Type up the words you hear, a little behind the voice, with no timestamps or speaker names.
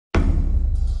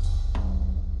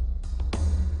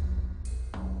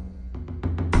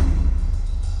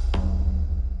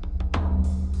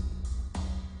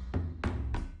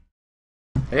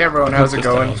Hey everyone, how's it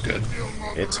going? Good.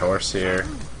 It's Horse here,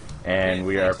 and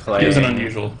we are playing. He isn't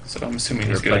unusual, so I'm assuming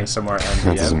We're he's playing good. some more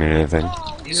That doesn't MvM, mean anything.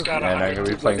 He's got and I'm gonna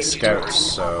be playing Scouts,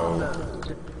 so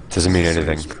Doesn't mean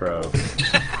anything. Who's pro.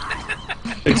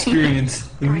 Experience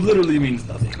literally means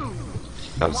nothing.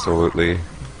 Absolutely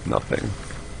nothing.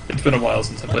 It's been a while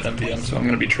since I played MvM, so I'm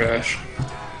gonna be trash.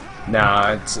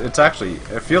 Nah, it's actually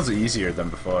it feels easier than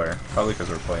before, probably because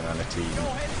we're playing on a team.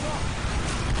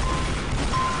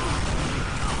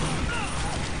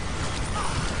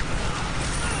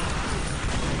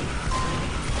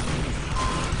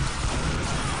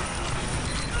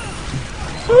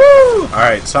 Woo!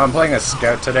 Alright, so I'm playing a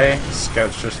Scout today.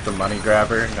 Scout's just the money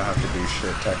grabber, you don't have to do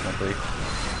shit technically.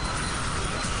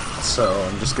 So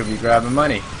I'm just gonna be grabbing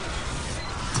money.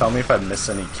 Tell me if I miss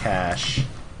any cash.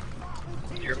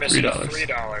 You're missing $3.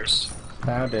 $3.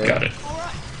 Found it. Got it.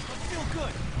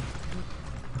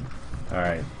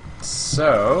 Alright,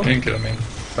 so Ain't kidding me.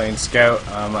 playing Scout.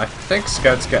 I think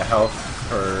Scouts get health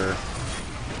for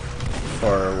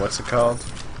what's it called?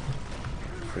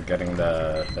 For getting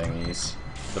the thingies,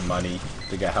 the money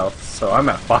to get health. So I'm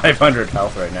at 500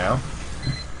 health right now,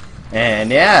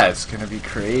 and yeah, it's gonna be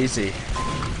crazy.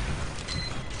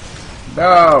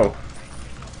 No.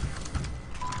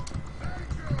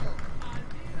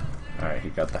 Alright, he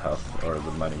got the health or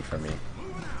the money for me.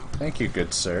 Thank you,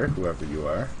 good sir, whoever you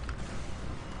are.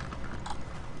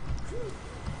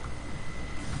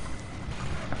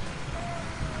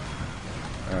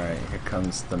 Alright, here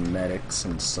comes the medics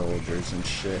and soldiers and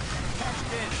shit.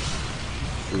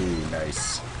 Ooh,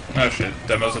 nice. Oh shit,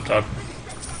 demo's up top.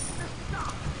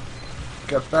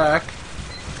 Get back.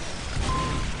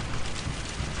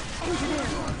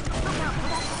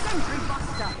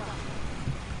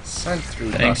 Sentry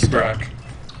Thank you, buster. Brock.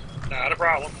 Not a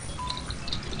problem.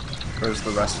 Where's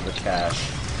the rest of the cash?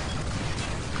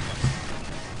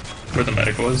 Where the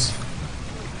medic was.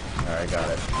 Alright, got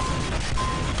it.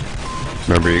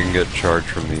 Remember, you can get charged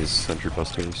from these sentry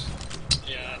busters.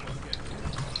 Yeah.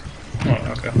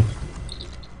 Oh, okay.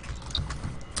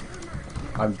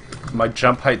 My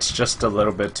jump height's just a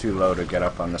little bit too low to get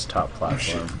up on this top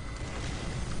platform.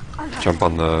 Jump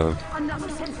on the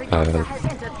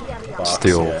Box,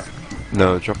 steel. yeah.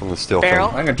 No, jump on the steel Barrel?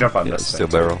 I'm gonna jump on thing. Yeah, this steel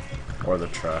thing, too. barrel. Or the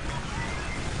truck.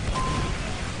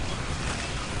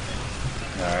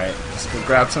 Alright, let's go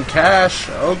grab some cash.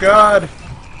 Oh god!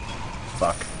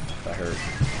 Fuck, that hurt.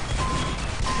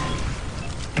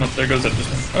 Oh, there goes that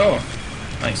distance. Oh,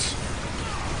 nice.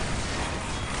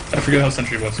 I forget how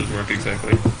sentry buses work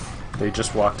exactly. They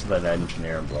just walk to that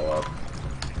engineer and blow up.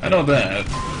 I know that,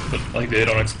 but like they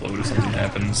don't explode if something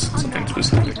happens, something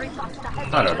specific.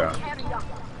 I don't know.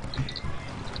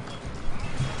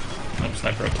 Oh,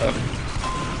 sniper up top.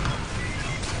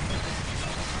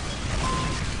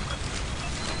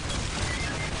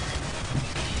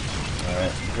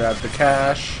 Alright, grab the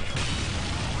cash.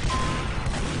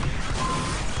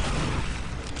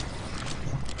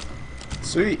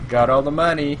 Sweet, got all the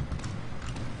money.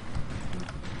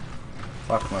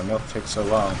 Fuck, my milk takes so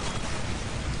long.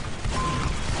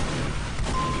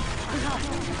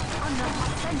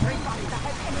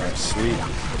 Alright, sweet.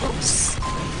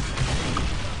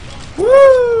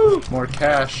 Woo! More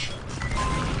cash.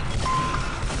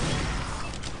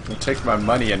 You take my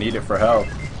money, I need it for help.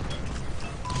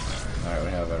 Alright,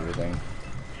 we have everything.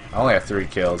 I only have 3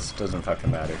 kills, doesn't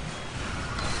fucking matter.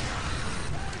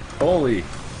 Holy!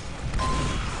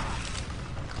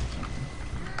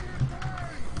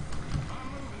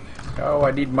 Oh,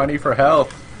 I need money for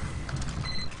health.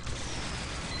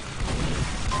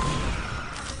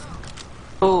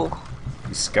 Ooh.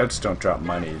 These scouts don't drop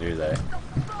money, do they?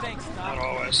 Not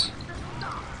always.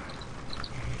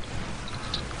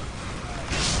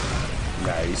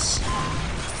 Nice.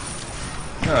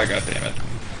 Oh, god damn it.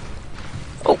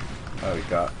 Oh. Oh, we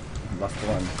got left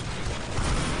one.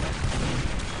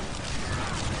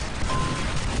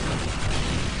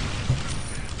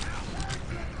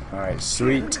 Alright,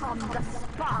 sweet.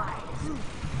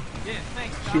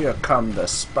 Here come the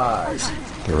spies.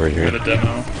 They're right Got here. a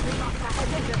demo.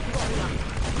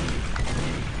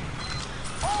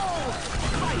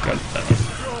 Got a demo.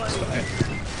 Spy.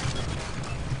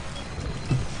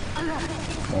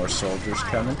 More soldiers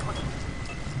coming.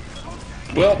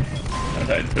 Well, I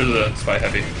died. There's a spy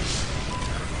heavy.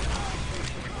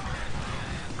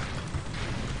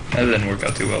 That didn't work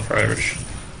out too well for Irish.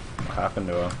 What happened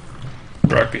to him?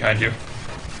 Brock behind you.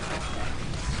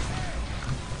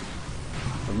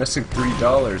 We're missing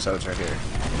 $3 out right here.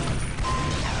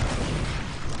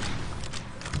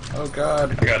 Oh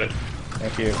god. I got it.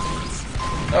 Thank you.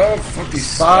 Oh, fuck these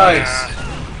Spies!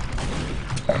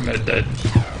 I'm dead.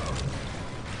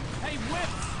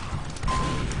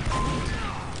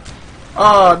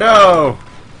 Oh no!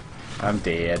 I'm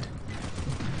dead.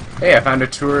 Hey, I found a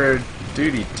tour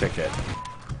duty ticket.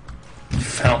 You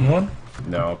found one?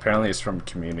 No, apparently it's from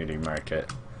Community Market.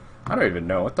 I don't even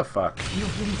know, what the fuck?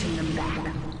 You've beaten them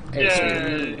back. Hey,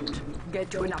 Yay!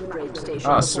 Get to an upgrade station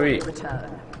Oh, before sweet. you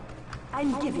return.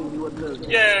 I'm giving you a bonus.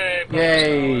 Yay!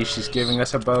 Yay, she's giving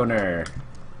us a boner.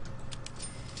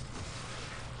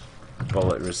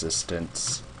 Bullet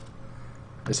resistance.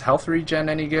 Is health regen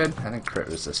any good? I think crit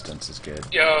resistance is good.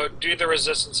 Yo, do the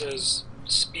resistances.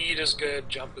 Speed is good,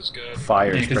 jump is good.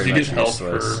 Fire is Because pretty you much get health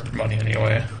useless. for money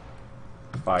anyway.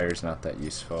 Fire's not that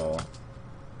useful.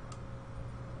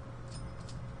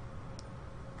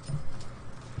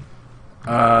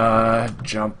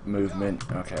 Jump movement.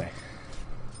 Okay.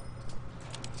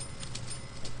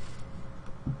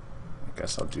 I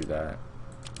guess I'll do that.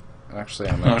 Actually,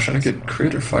 I'm No, should I get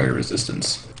crit or fire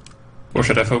resistance? Or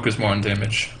should I focus more on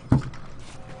damage?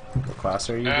 What class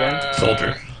are you again?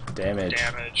 Soldier. Damage.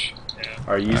 Damage. Yeah.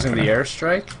 Are you using the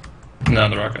airstrike? No,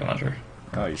 the rocket launcher.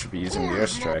 Oh, you should be using the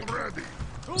airstrike.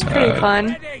 It's pretty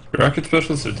fun. Rocket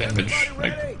specialist or damage?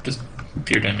 Like, just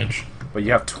pure damage. But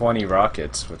you have 20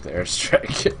 rockets with the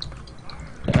airstrike.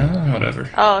 Whatever.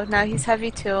 Oh, now he's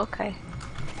heavy too. Okay.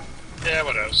 Yeah,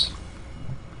 what else?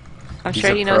 I'm He's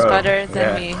sure a he knows pro. better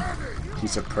than Yeah. me.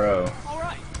 He's a pro.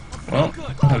 Well,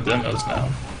 I have demos now.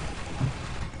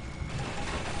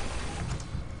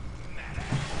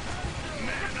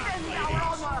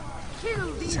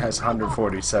 He has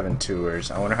 147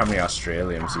 tours. I wonder how many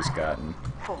Australians he's gotten.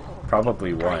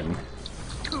 Probably one.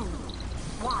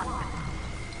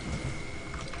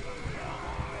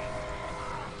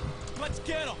 Let's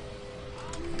get him.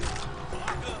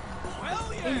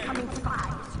 Incoming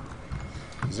spies.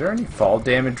 Is there any fall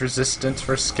damage resistance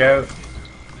for Scout?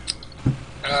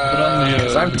 Put on the,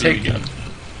 Because I'm BB taking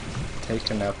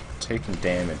gun. taking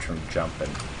damage from jumping.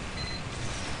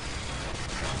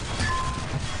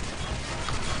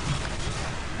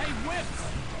 Hey, whip.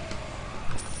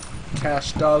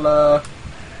 Cash dollar.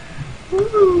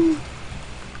 Woo!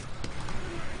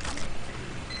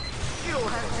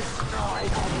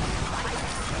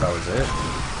 That was it.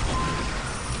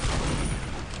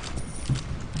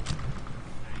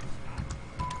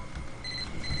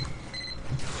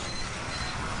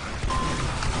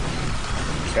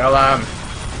 Kill him.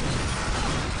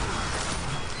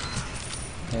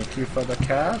 Thank you for the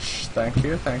cash. Thank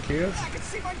you, thank you. I can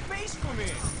see my face from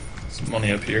here. Some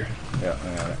money up here. Yeah,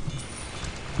 I got it.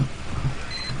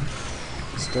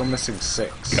 Still missing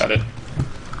 6. Got it.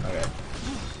 Okay.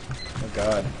 Oh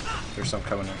god. There's some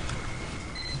coming in.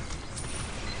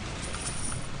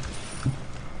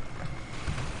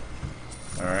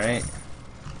 Alright.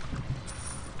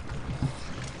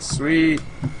 Sweet.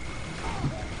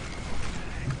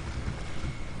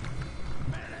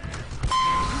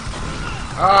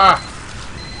 Ah!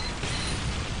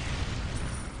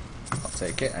 I'll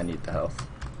take it. I need the health.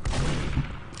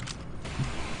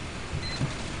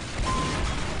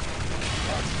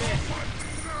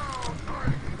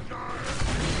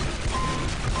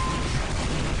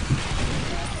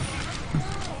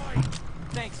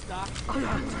 Thanks, Doc.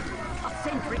 A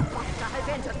sentry buster has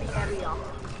entered the area.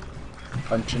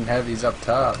 Punching heavies up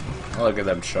top. Look at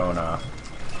them showing off.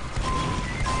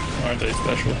 Aren't they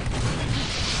special?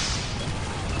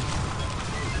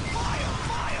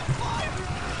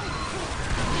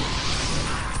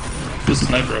 There's a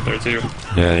sniper up there too.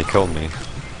 Yeah, he killed me.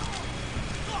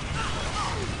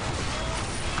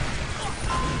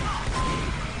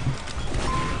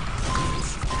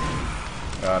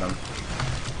 Got him.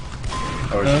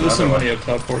 Oh, There's another some one. money up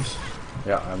top, horse.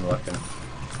 Yeah, I'm looking.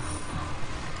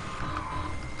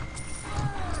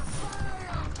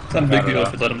 It's not a big Got it deal up.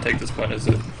 if you let him take this point, is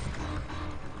it?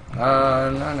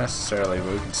 Not necessarily,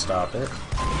 but we can stop it.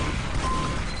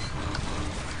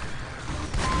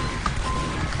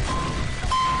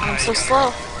 I'm so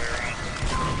slow.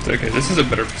 It's okay, this is a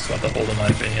better spot to hold in my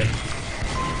opinion.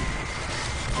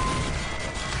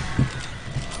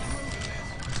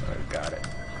 So I got it.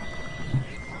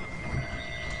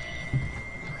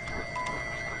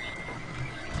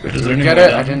 Wait, is Did there you any get more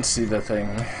it? I down? didn't see the thing.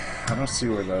 I don't see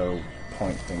where the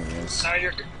point thing is. Now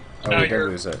you're good. Oh, Now we did you're.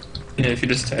 lose it. Yeah, if you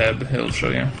just tab, it'll show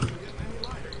you.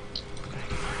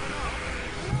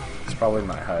 It's probably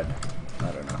my HUD.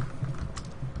 I don't know.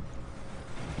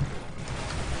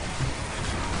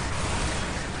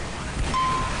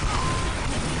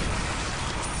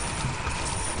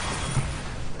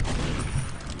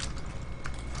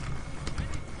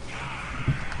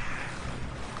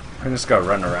 I'm just gonna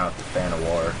run around with the Fan of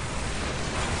War.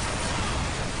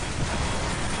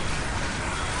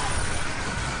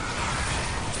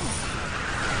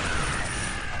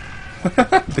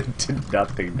 They did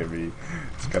nothing to me.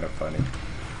 It's kind of funny.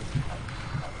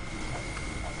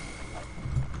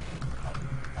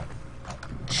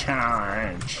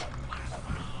 Charge.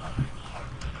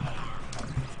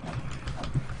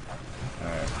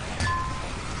 Alright.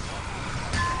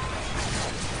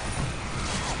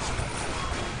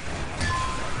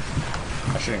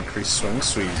 I should increase swing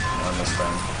sweep on this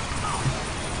thing.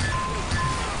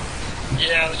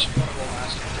 Yeah, that should be one of the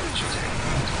last things you take.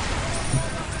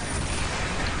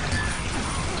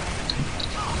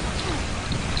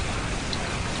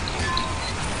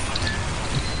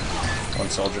 One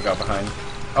soldier got behind.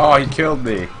 Oh, he killed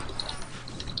me.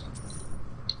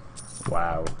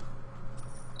 Wow.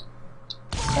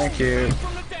 Thank you.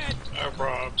 From the dead. No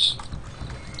probs.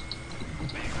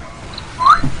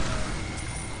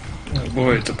 Oh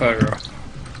boy, it's a pyro.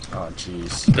 Oh,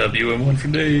 jeez. WM1 for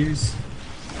days.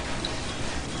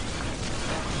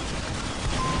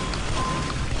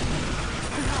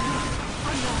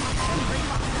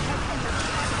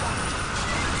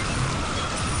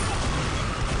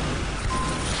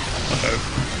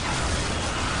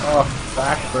 Oh,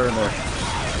 back burner.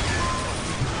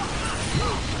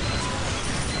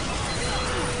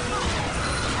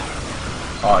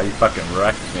 Oh, you fucking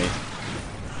wrecked me.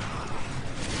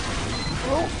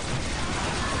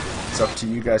 It's up to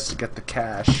you guys to get the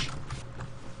cash.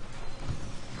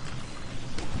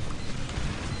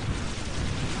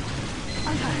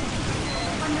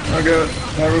 I got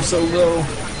pyro so low.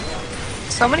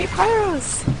 So many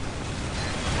pyros.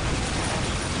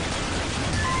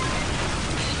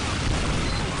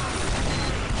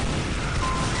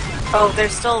 Oh,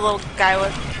 there's still a little guy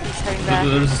with he's heading back.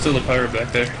 There's still a pyro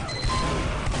back there.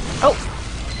 Oh,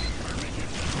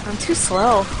 I'm too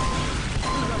slow.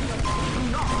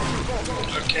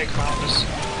 Okay, Columbus.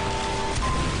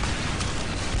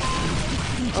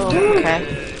 Oh,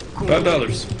 okay.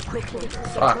 $5.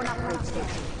 Fuck.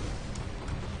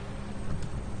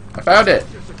 I found it!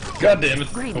 God damn it.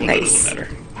 Oh, Nice. doesn't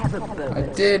matter. Have a burger. I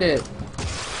did it!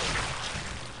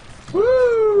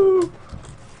 Woo!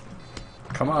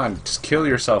 Come on, just kill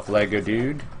yourself, Lego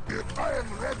dude.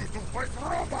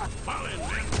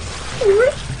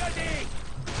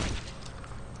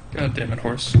 God damn it,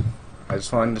 horse. I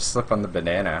just wanted to slip on the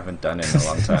banana. I haven't done it in a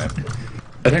long time.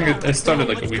 I think I started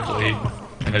like a week late,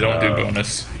 and I don't do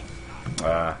bonus.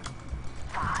 At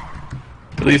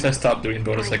least I stopped doing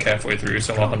bonus like halfway through,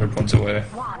 so I'm 100 points away.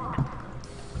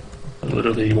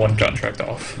 Literally one contract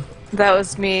off. That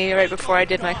was me right before I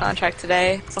did my contract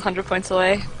today. It's 100 points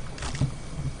away.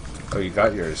 Oh, you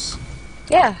got yours.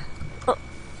 Yeah. Well,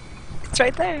 it's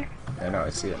right there. I know, I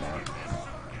see it now.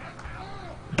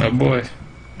 Oh boy.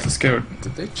 Let's go.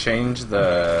 Did they change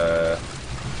the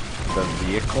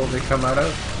vehicle they come out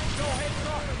of?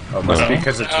 Oh, must be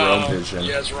because it's roam vision.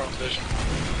 Yeah, it's roam vision.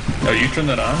 Oh, you turned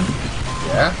that on?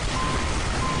 Yeah?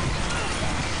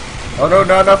 Oh no,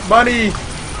 not enough money!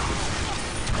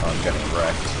 Oh, I'm getting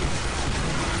wrecked.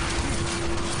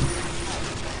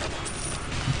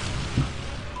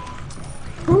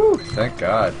 Whew, thank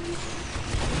God.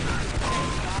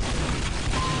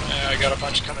 Yeah, I got a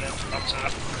bunch coming in from up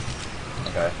top.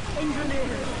 Okay.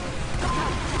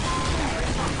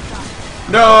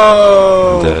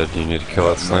 No! Dead. You need to kill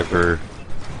that sniper.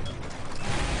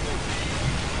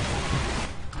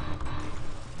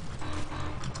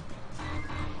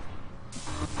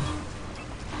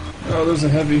 Oh, there's a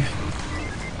heavy.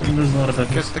 There's a lot of Get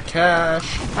heavies. the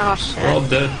cash! Oh We're all shit.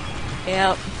 dead.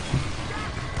 Yep.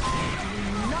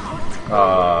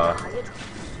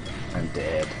 I'm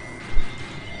dead.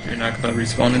 You're not gonna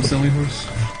respawn instantly, horse?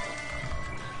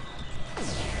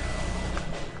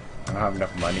 I don't have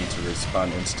enough money to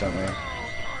respawn instantly.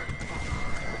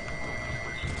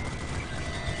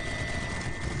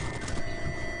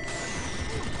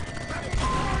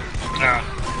 Yeah.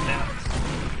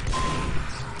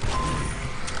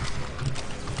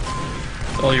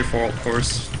 It's all your fault,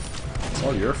 horse. It's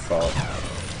all your fault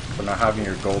for not having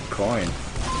your gold coin.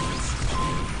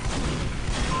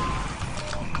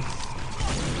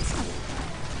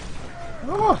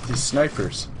 Oh, these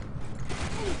snipers.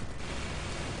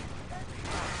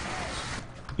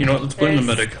 You know what? Let's blame the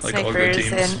There's medic, like all good snipers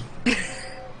teams. and-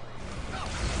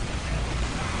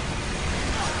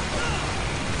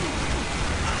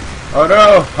 Oh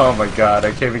no! Oh my god,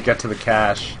 I can't even get to the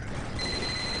cash.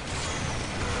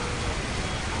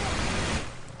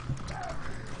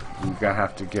 You're gonna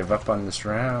have to give up on this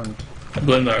round. I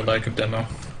blame our lack of demo.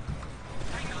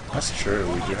 That's true,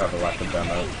 we do have a lack of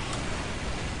demo.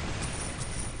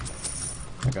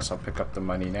 I guess I'll pick up the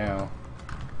money now.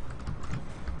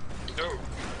 No.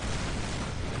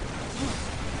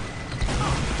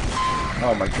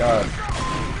 Oh my god.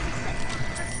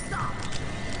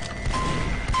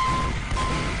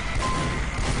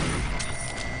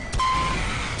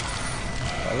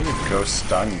 go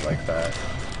stunned like that?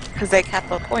 Because they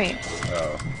kept a point.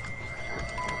 Oh.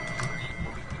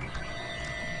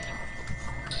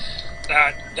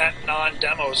 That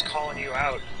non-demo is calling you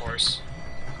out, horse.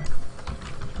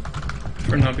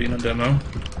 For not being a demo.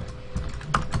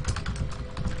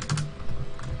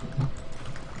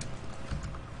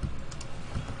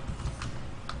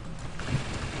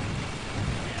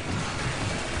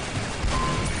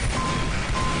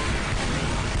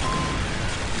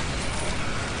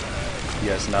 He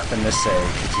has nothing to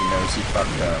say because he knows he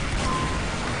fucked up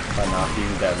by not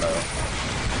being demo.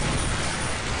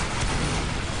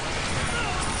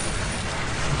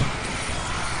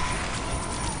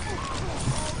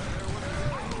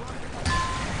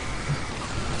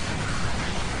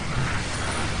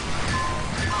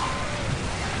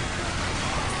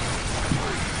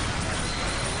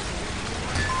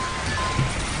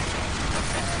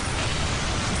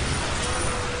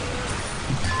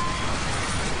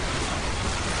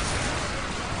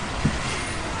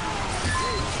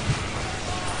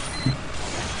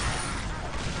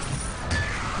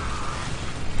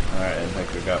 Alright, I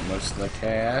think we got most of the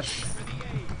cash.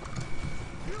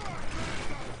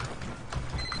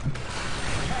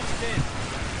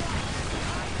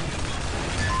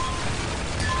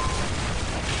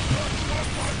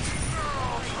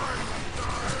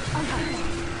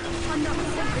 Another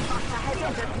sentry buster has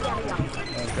entered the area.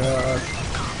 Oh god.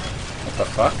 What the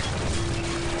fuck?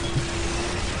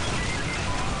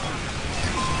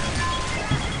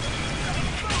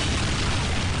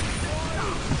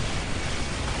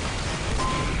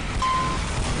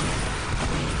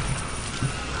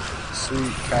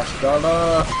 Sweet cash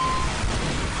dollar.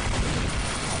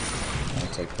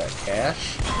 I'll take that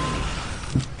cash.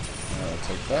 I'll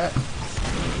take that.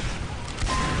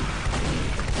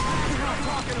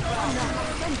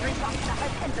 Another sentry buster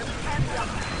has entered the area.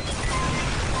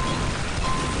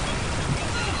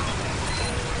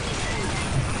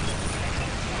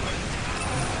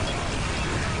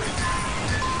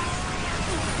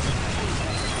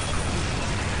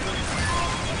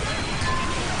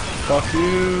 Fuck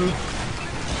you.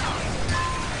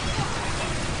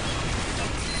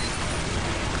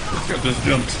 This guy just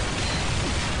jumped.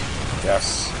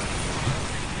 Yes.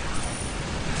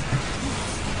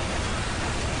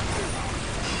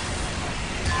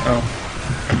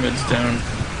 Oh. Our mid's down.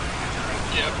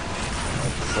 Yep.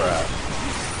 Crap.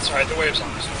 Sorry, the wave's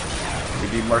on this one. We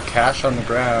need more cash on the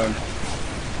ground.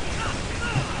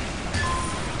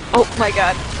 Oh my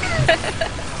god.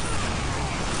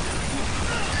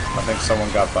 I think someone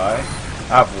got by.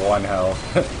 I have 1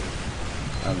 health.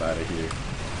 I'm out of here.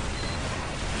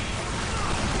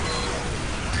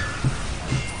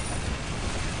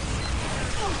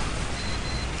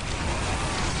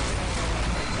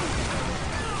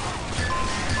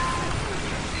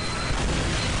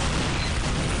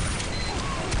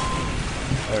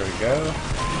 There we go.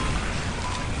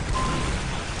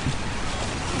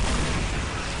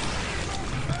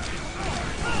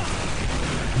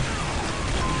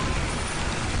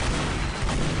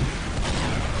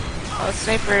 Oh, the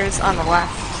sniper's on the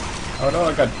left. Oh no,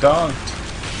 I got dunked.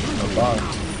 Or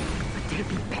bonked. They'll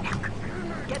be back.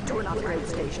 Get to an upgrade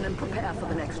station and prepare for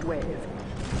the next wave.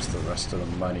 What's the rest of the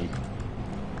money?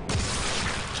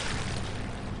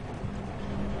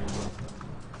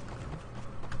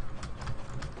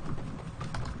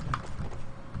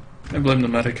 I blame the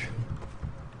medic.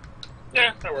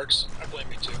 Yeah, that works. I blame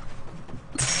you too.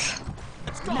 Let's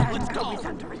go. Is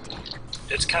under attack.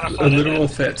 It's kind of A fun. literal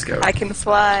Isn't it? fat scout. I can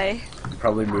fly. You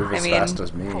probably move as I mean- fast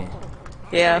as me.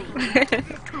 Yeah. 1.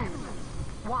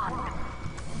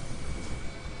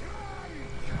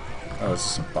 Oh,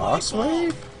 it's a boss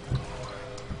wave?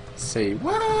 Say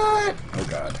what? Oh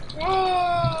god.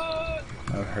 What?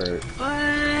 I'm hurt.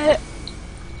 What?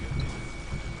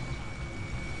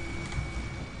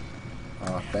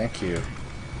 Oh, thank you.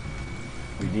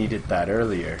 We needed that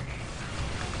earlier.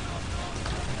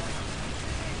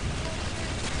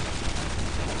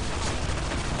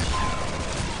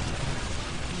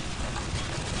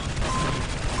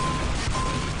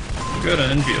 You got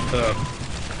an envy up top.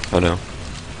 Oh no.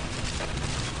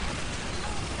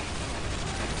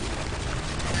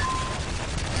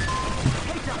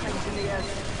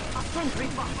 A sentry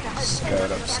buster has Scout entered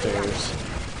the area. upstairs.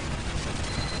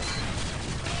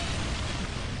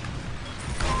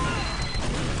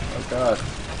 Oh god.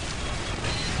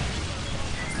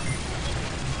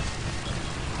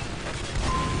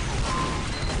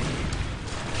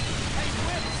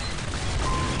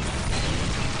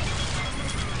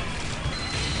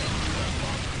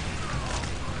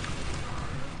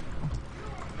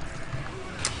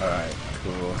 Alright,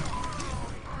 cool.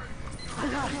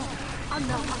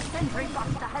 Another sentry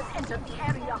buster has entered the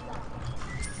area.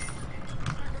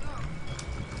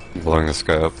 Blowing this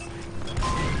guy up.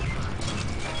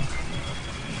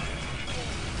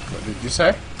 What did you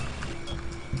say?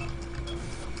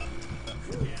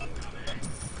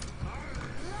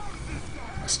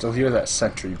 I still hear that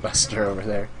sentry buster over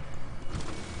there.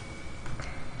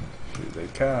 Here they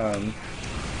come.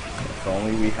 If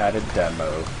only we had a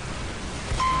demo.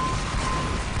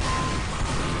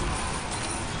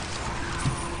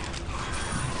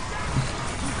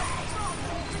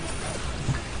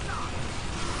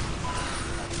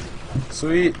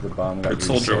 Sweet, the bomb got Good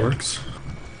soldier reset. works.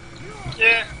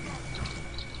 Yeah.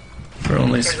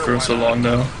 For so long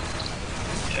though.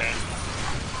 Yeah.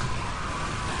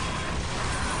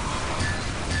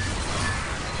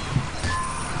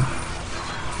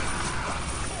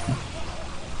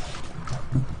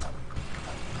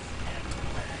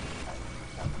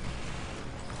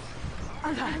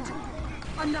 Alert!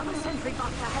 Another sentry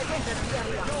buster has entered the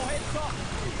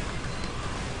area.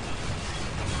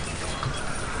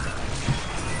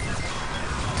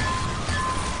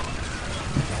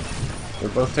 They're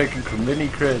both taking mini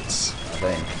crits,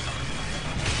 I think.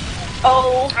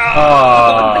 Oh,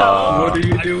 Oh, What are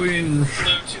you doing?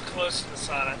 Flew too close to the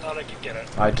sun. I thought I could get it.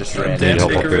 I just ran Damn into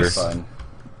it for Icarus. fun.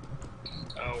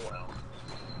 Oh well.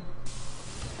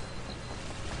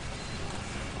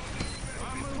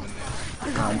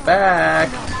 I'm back.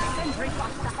 Sentry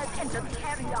buster has entered the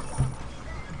area.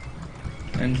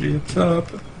 NG up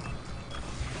top.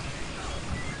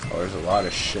 Oh, there's a lot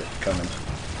of shit coming.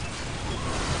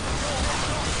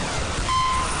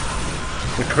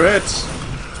 The crits!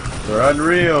 They're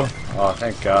unreal! Oh,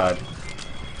 thank God.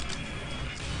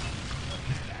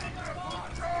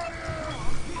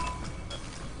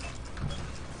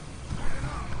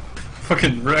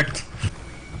 Fucking wrecked.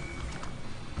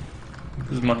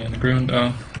 There's money on the ground.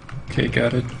 Oh. Okay,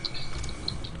 got it.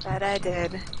 that I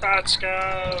did. Let's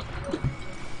go.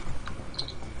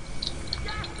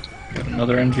 Got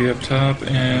another NG up top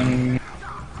and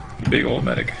big old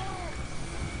medic.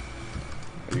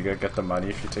 Are you gonna get the money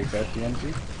if you take that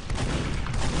DNG?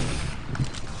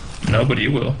 Nobody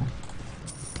will.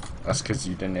 That's because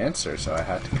you didn't answer, so I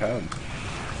had to come.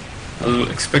 I was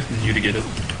expecting you to get it.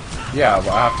 Yeah,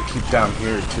 well, I have to keep down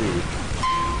here, too.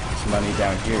 There's money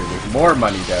down here. There's more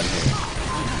money down here.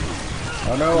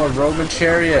 Oh no, a Roman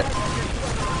chariot!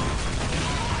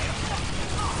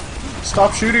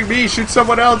 Stop shooting me! Shoot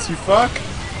someone else, you fuck!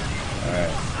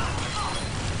 Alright.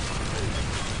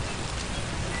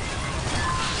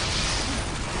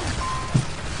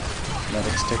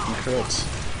 Medic's taking crits.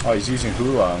 Oh, he's using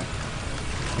Hulong.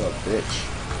 What a bitch.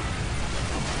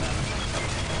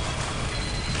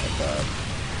 Oh god.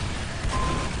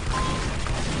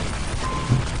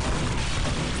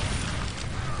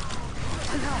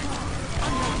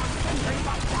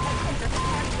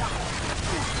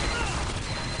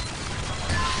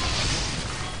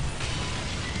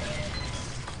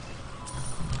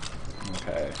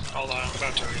 Okay. Hold on, I'm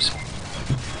about to respawn.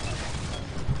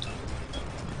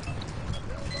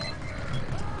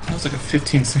 That was like a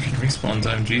 15-second respawn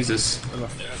time, Jesus. Where the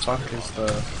fuck is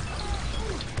the...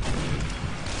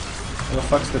 Where the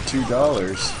fuck's the $2?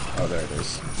 Oh, there it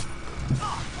is.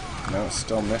 No, it's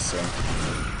still missing.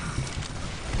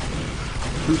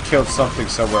 Who killed something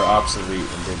somewhere obsolete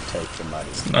and didn't take the money?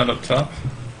 Not up top.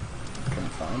 Couldn't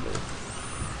find it.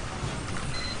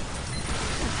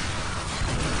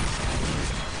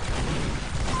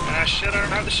 Ah shit, I don't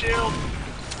have the shield.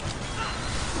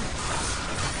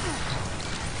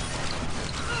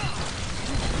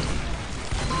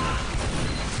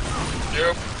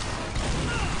 Nope.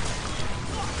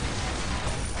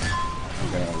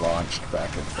 I'm getting launched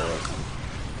back and forth.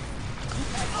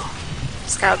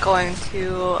 Scout going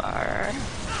to our.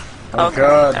 Oh okay,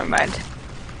 god! never mind.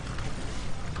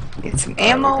 Need some Alright,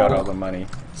 ammo. we got all the money,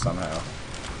 somehow.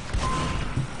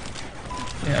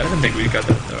 Yeah, I didn't think we got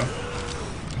that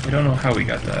though. We don't know how we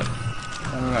got that.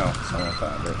 I don't know, someone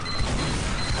found it.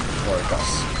 Or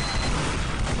us.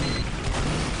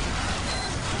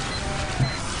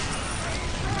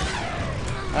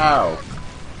 Ow!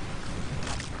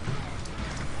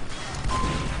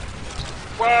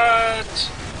 What?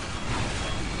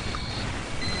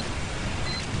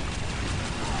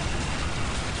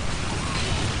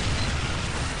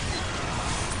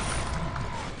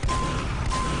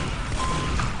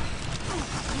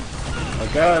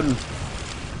 Again!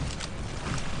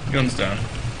 Guns down.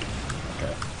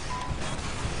 Okay.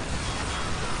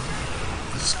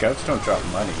 Scouts don't drop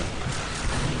money.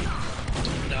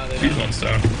 No, they These don't. ones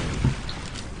down.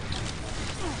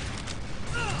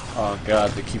 Oh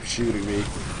god, they keep shooting me.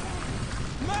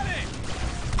 Medic!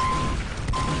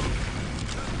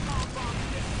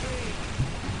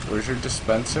 Where's your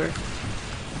dispenser?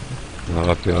 Not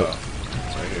up yet. Oh,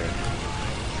 it's right here.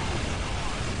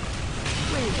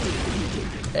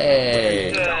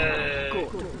 Hey!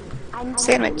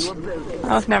 Sandwich.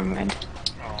 Oh, never mind.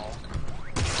 Oh.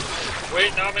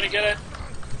 Wait, now I'm gonna get it.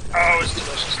 Oh, it's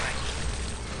delicious.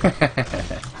 Thank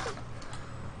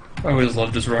I always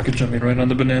love just rocket jumping right on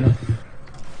the banana.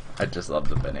 I just love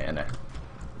the banana.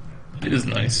 It is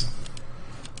nice.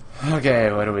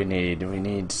 Okay, what do we need? We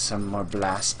need some more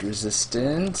blast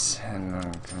resistance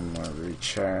and some more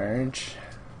recharge.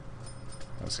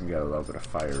 Let's get a little bit of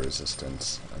fire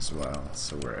resistance as well,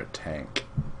 so we're a tank.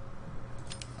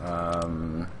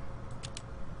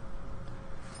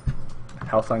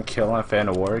 Health on kill on Fan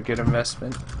of War, good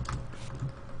investment.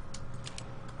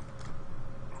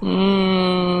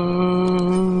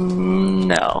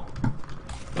 No.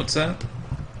 What's that?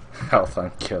 Health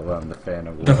on kill on the Fan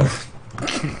of War. No.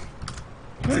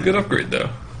 It's a good upgrade though.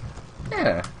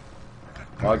 Yeah.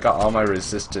 Well, I got all my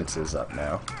resistances up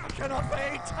now.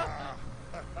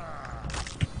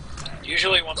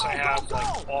 Usually once I have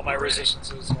like all my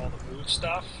resistances and all the move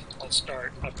stuff, I'll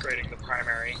start upgrading the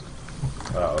primary.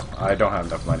 Oh, I don't have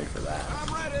enough money for that.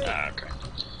 Okay.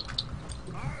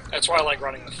 That's why I like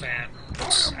running the fan.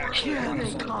 It's actually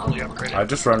fully upgraded. I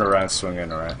just run around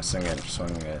swinging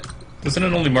it. Doesn't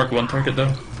it only mark one target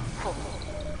though?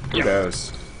 Who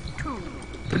knows?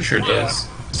 Pretty sure it does.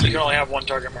 So you can only have one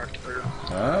target marked per.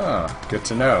 Oh, good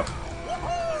to know.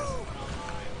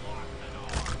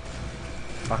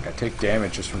 Fuck, I take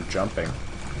damage just from jumping.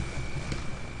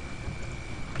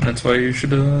 That's why you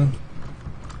should oh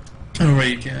right,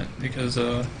 you can't, because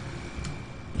you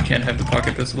can't have the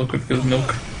pocket pistol equipped because of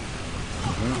milk.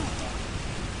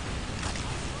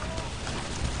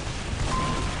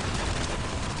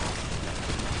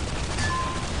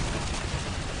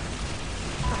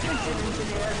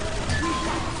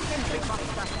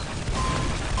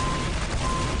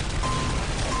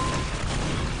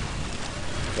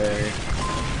 Okay.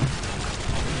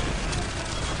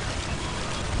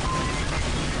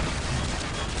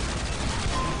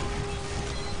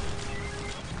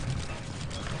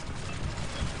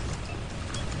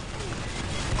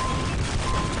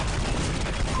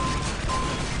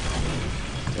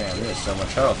 Damn, we have so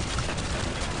much health.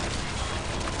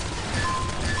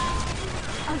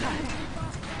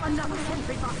 Another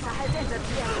sentry buster has entered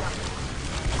the area.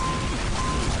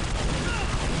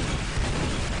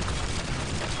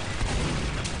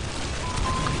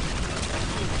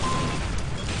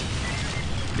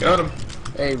 Got him.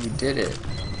 Hey, we did it.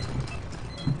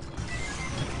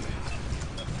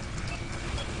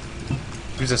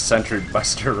 There's a sentry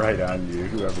buster right on you,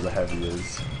 whoever the heavy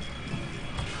is.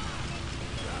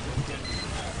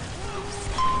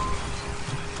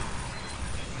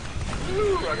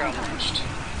 Ooh, I got launched.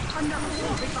 Another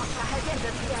sentry buster has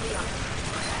entered the area.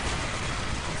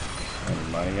 Any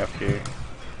money up here?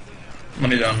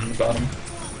 Money down on the bottom.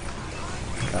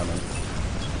 Coming.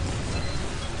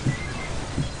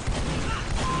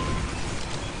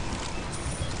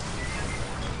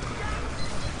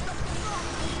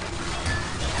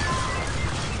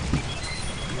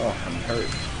 Oh, I'm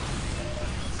hurt.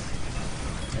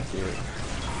 I hear it.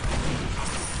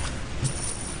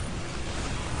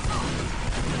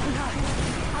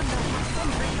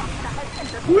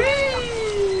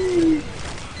 Whee!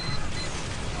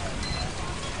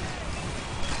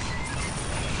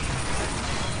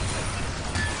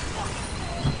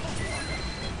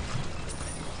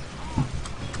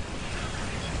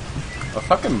 The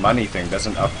fucking money thing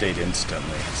doesn't update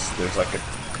instantly. There's like a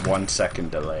 1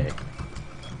 second delay.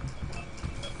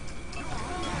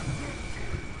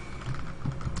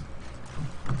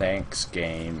 Thanks,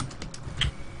 game.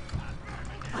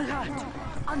 Alert!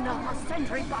 Another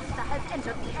sentry buster has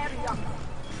entered the area.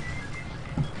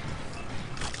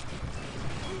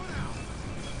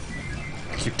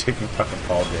 I keep taking fucking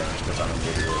fall damage because I'm an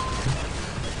idiot.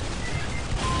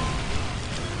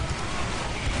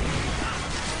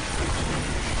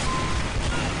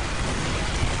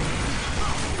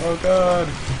 Oh god!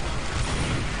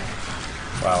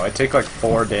 Wow, I take like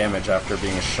 4 damage after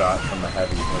being shot from the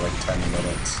heavy for like 10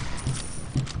 minutes.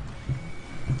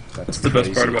 That's the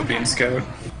best part about being scout.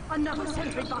 Another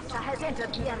sentry buster has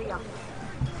entered the area.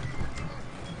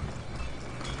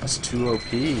 That's too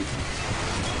OP.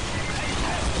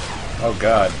 Oh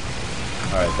god.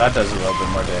 Alright, that does a little bit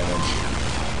more damage.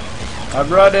 I'm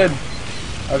running!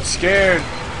 I'm scared!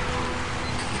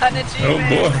 An Oh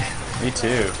achievement. boy. Me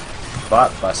too.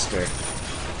 Bot Buster.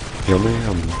 Heal me?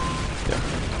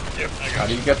 Yep, I How got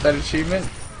do you get that achievement?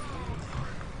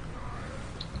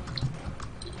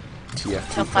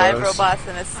 TFT So 5 pros. robots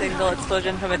and a single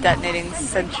explosion from a detonating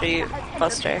sentry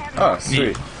buster. Oh,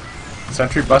 sweet.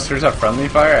 Sentry busters have friendly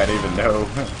fire? I didn't even know.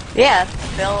 Yeah,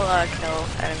 they'll kill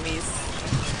enemies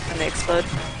when they explode.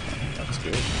 That's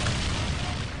good.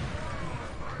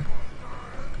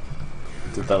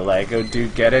 Did the Lego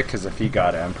dude get it? Because if he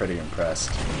got it, I'm pretty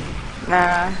impressed.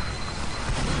 Nah.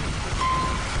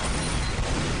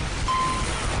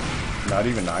 Not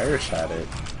even Irish had it.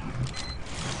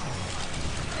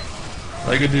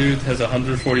 Lego Dude has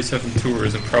 147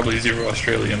 tours and probably 0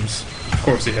 Australians. Of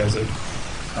course he has it.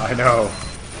 I know.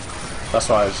 That's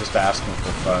why I was just asking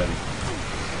for fun.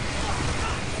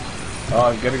 Oh,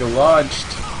 I'm getting launched.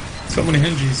 So many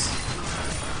hinges.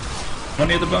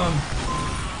 Money at the bomb.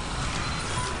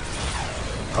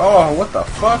 Oh, what the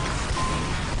fuck?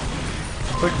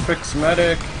 Quick fix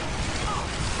medic.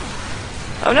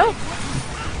 Oh no!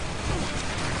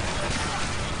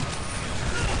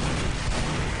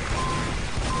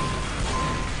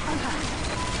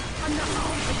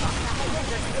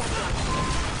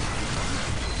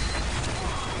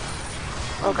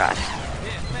 Oh god.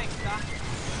 Yeah, thanks, Doc.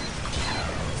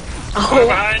 We're Oh,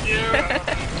 behind you.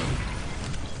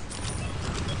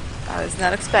 I was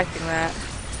not expecting that.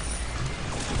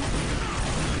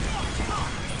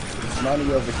 There's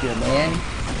money over here, man.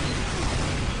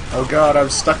 Oh god, I'm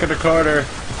stuck in a corner.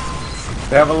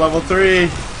 They have a level 3.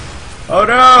 Oh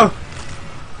no!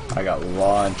 I got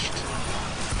launched.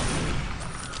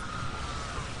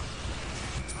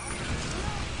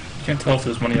 Can't tell if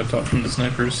there's money up top from the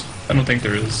snipers. I don't think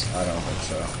there is. I don't think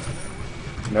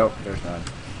so. Nope, there's none.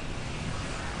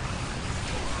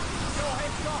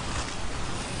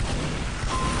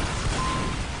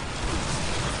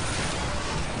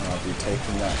 I'll be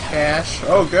taking that cash.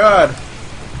 Oh god!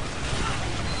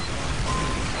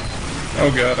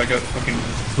 Oh god, I got fucking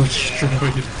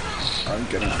destroyed. I'm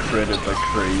getting critted like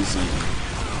crazy.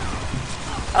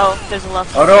 Oh, there's a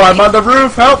left. Oh no, I'm on the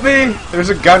roof! Help me! There's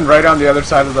a gun right on the other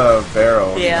side of the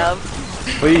barrel. Yeah.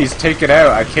 Please, take it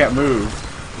out. I can't move.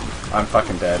 I'm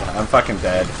fucking dead. I'm fucking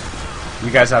dead.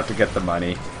 You guys have to get the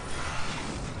money.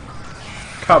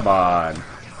 Come on.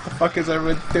 What the fuck is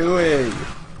everyone doing?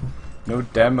 No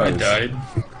demos. I died.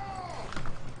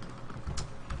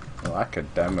 A lack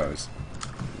of demos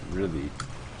really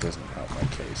doesn't help my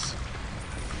case.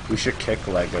 We should kick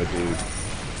Lego, dude.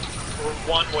 We're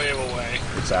one wave away.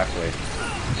 Exactly.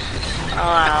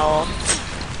 Oh,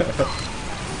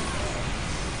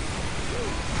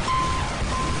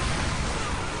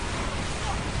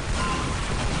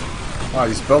 Oh,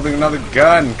 he's building another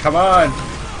gun. Come on.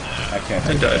 I can't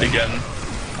I take died that. again.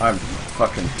 I'm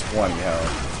fucking 20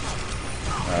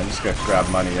 health. I'm just gonna grab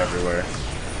money everywhere.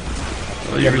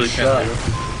 Well, you really can't do.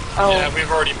 oh. Yeah, we've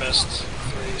already missed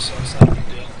 3, so it's not a big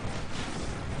deal.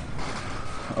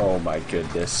 Oh my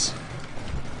goodness.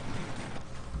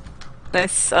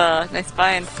 Nice, nice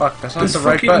find. Fuck, that's not This the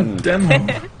right fucking button. demo. God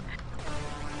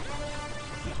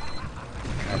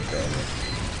damn it.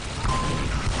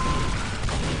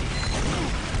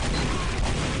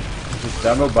 There's a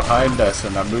demo behind us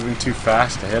and I'm moving too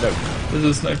fast to hit him. There's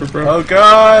a sniper, bro. Oh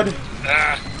god!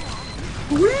 Ah,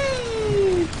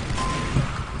 Whee!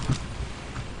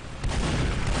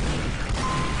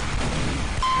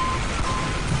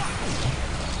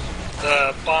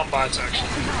 the bomb bot's actually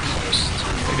close.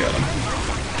 I got him.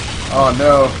 Oh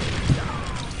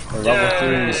no. We're level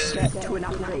Yay. 3s. Get to an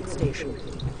upgrade station.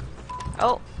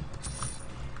 Oh,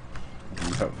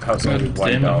 That was only God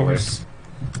damn it, $1. horse.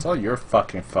 It's all your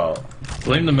fucking fault.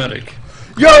 Blame the medic.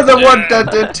 You're the one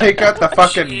that did take out the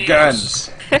fucking Jeez. guns!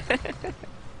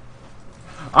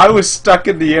 I was stuck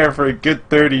in the air for a good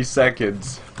 30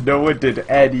 seconds. No one did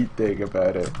anything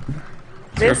about it.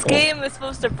 this fault. game is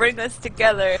supposed to bring us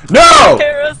together. No!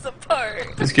 Tear us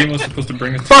apart. This game was supposed to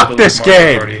bring us Fuck together this like Mario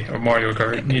game! Party, or Mario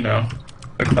Kart, you know.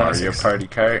 The Mario classics. Party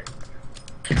Kart.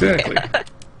 Exactly.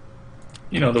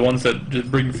 You know, the ones that just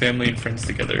bring family and friends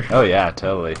together. Oh yeah,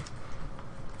 totally.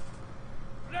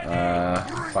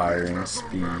 Firing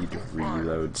speed,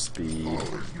 reload speed,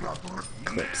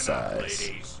 clip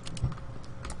size.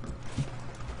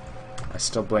 I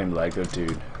still blame Lego,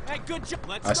 dude. Hey, good job.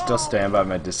 Let's I still go. stand by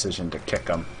my decision to kick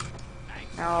him.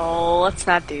 No, let's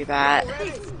not do that.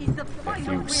 This is the If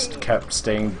final you ring. kept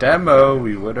staying demo,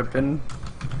 we would have been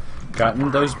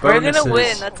gotten those bonuses. We're gonna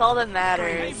win. That's all that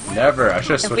matters. Never. I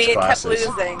should have If we switched had kept classes.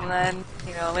 losing, then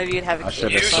you know maybe you'd have a I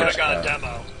should've You case. should have switched gone that.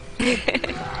 demo.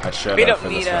 I should We have don't for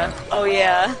need this a. one. Oh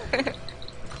yeah.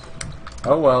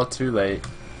 Oh well, too late.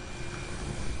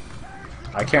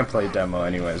 I can't play demo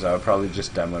anyways. I would probably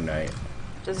just demo night.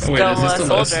 Just Oh wait, go is this,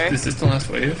 the last, soldier. is this the last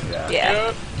wave? Yeah. Yeah.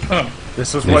 Yep. Oh.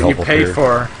 This was Need what you help up pay here.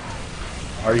 for.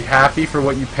 Are you happy for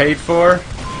what you paid for?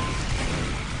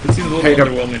 It seems a little Paid a-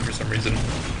 underwhelming for some reason.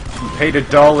 You paid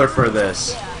 $1 for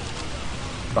this.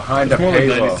 Behind It's a more like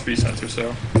paywall. 93 cents or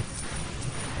so.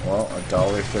 Well,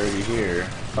 $1.30 here.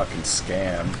 Fucking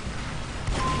scam.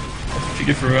 What you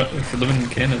get for living in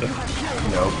Canada?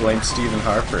 No, blame Stephen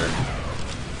Harper.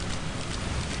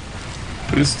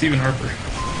 Who's Stephen Harper?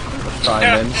 The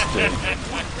Prime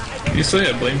Minister. You say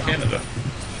I blame Canada.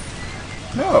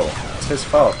 No, it's his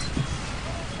fault.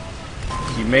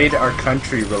 He made our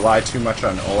country rely too much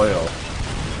on oil.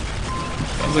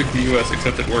 Sounds like the US,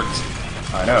 except it worked.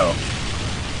 I know.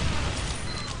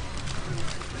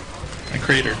 I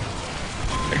cratered.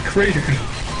 I cratered.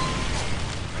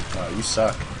 Oh, you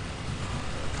suck.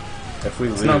 If we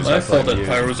lose, It's not my I fault blame that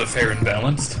you. pyros are fair and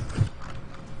balanced.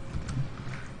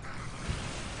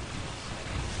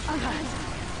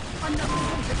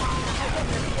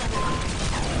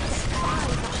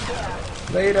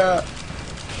 Later.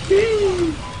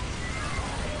 Whee!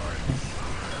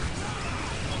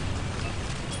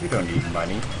 You don't need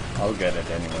money. I'll get it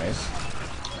anyways.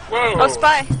 Whoa! Oh,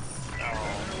 spy!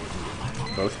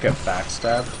 Both get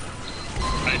backstabbed.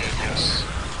 I did, yes.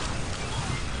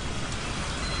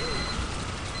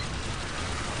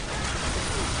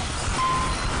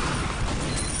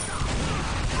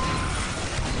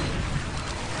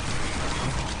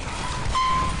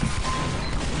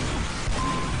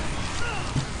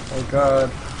 Oh god.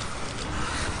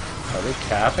 Are they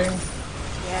capping?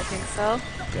 Yeah, I think so.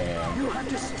 Damn. You have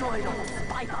destroyed all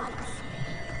spy bots.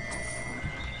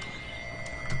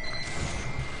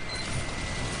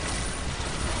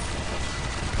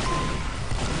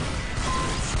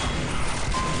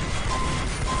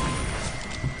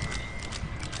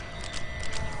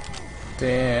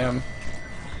 Damn.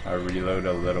 I reload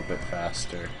a little bit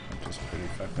faster, which is pretty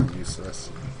fucking useless.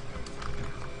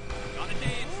 Gotta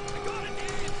dance. I gotta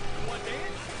dance. You want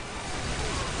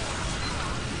dance?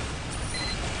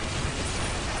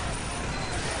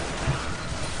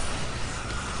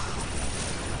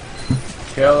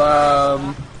 Kill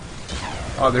 'em!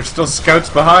 Oh, there's still scouts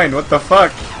behind. What the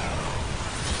fuck?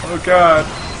 Oh god.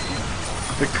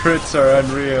 The crits are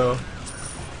unreal.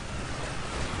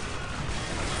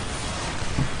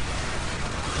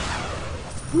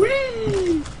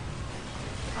 Whee!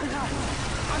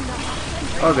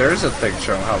 Oh, there is a thing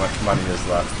showing how much money is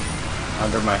left.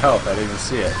 Under my health, I didn't even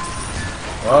see it.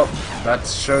 Well, that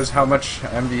shows how much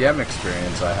MvM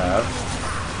experience I have.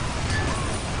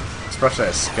 Especially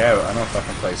as Scout. I don't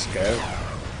fucking play Scout.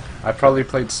 I probably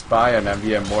played Spy on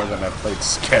MvM more than I played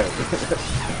Scout.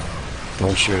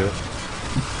 Don't shoot it.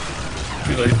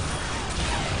 Too late.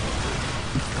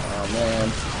 Oh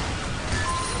man.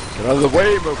 Get out of the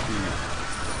way, Moki!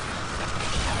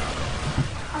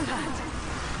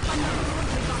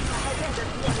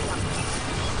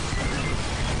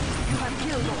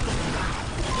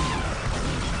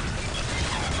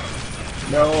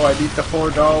 No, I need the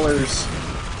 $4.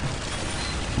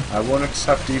 I won't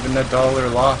accept even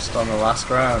 $1 lost on the last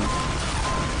round.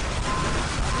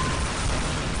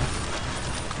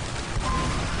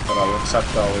 But I'll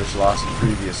accept dollars lost in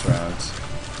previous rounds.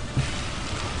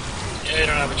 Yeah, you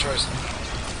don't have a choice.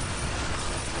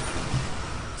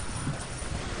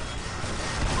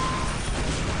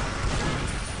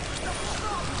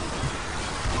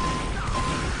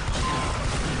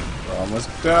 We're almost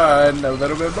done. A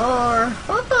little bit more.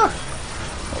 Ah!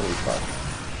 Holy fuck.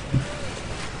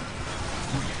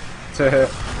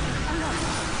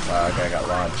 Wow, okay, I got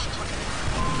launched.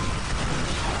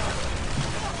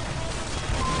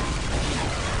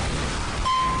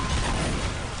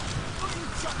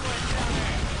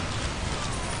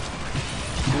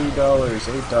 $3,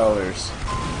 $8.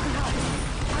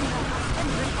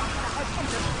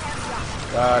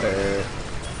 Got it.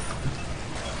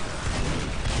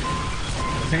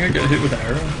 I think I got hit with an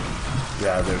arrow.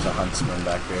 Yeah, there's a huntsman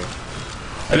back here.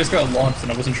 I just got launched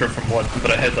and I wasn't sure from what,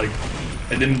 but I had like,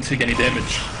 I didn't take any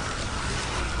damage.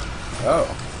 Oh.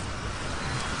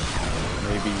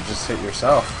 Maybe you just hit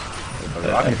yourself with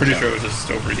a rocket I'm pretty jump. sure I was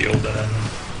just overhealed and then,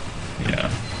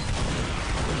 yeah.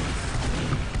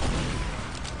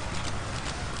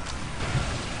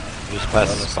 Just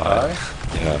past the Spy?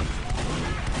 spy. Yeah.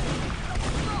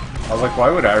 I was like, why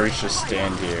would Irish just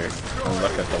stand here and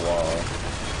look at the wall?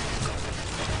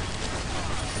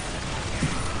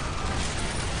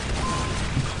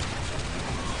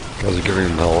 Guys are giving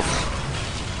him health.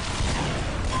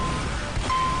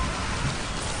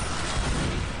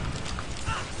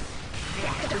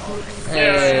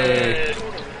 Hey!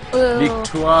 Woo.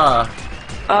 Victoire!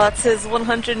 Oh, it's his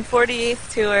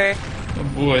 148th tour.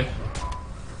 Oh boy.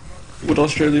 What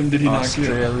Australian did he knock you?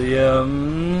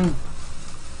 Australium.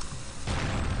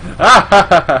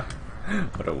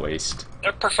 What a waste.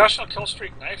 A professional kill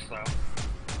streak knife, though.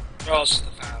 Oh, it's just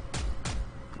the fab.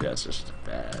 Yeah, it's just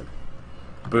bad.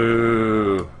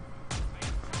 Boo.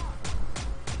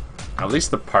 At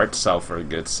least the parts sell for a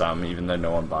good sum, even though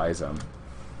no one buys them.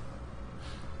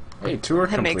 Hey, tour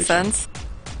That completion. makes sense.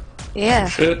 Yeah.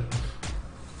 Shit.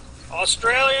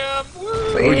 Australia! Woo!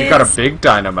 Oh, you got a big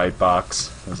dynamite box.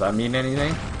 Does that mean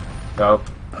anything? Nope.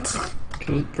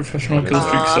 Professional kill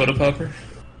streak soda popper.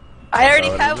 I already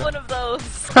what have is it? one of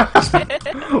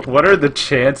those. What are the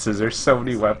chances? There's so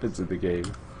many weapons in the game.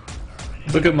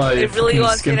 Look at my It really fucking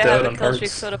wants me to skimped have out a on kill streak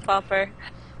parts. soda popper.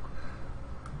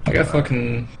 I got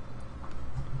fucking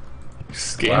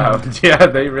scammed. Wow. Yeah,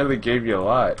 they really gave you a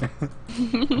lot.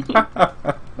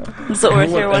 Is it worth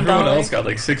your Everyone $1? else got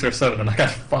like 6 or 7, and I got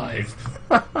 5.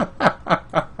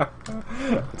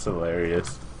 That's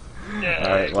hilarious. Yeah.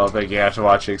 Alright, well, thank you guys for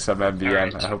watching some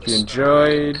MvM. I hope you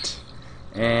enjoyed,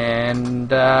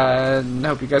 and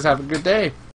hope you guys have a good day.